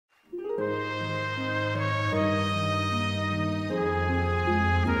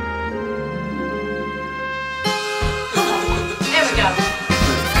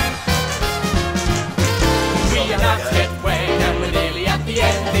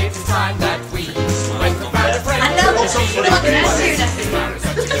time that we went to Bradford. And now we'll see what I'm going to do.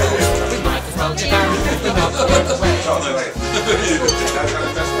 We might as well get married if we're not going away.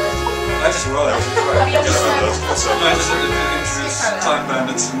 I just realised. I just introduced Time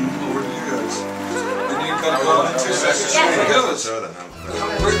Bandits and over to you guys. And you got to go on in 2 seconds. How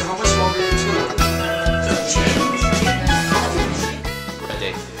much longer are you two?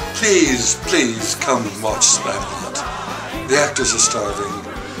 Please come and watch Spamalot. The actors are starving.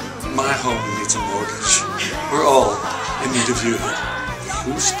 My home needs a mortgage. We're all in need of you.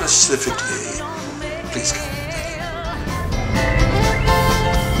 You specifically. Please come.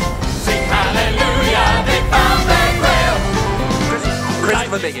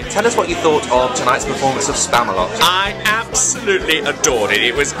 Chris Biggins, tell us what you thought of tonight's performance of Spamalot. I absolutely adored it.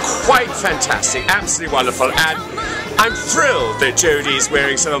 It was quite fantastic, absolutely wonderful, and I'm thrilled that Jodie's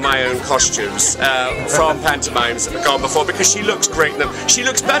wearing some of my own costumes from pantomimes that have gone before, because she looks great in them. She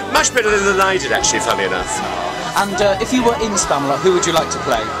looks much better than I did, actually, funny enough. And if you were in Spamalot, who would you like to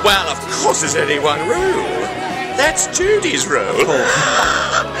play? Well, of course there's only one role. That's Jodie's role.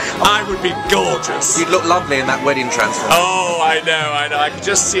 I would be gorgeous. You'd look lovely in that wedding transformation. Oh, I know. I can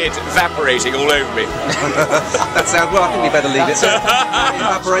just see it evaporating all over me. That sounds well. I think we better leave it.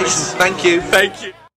 Evaporation. Thank you. Thank you.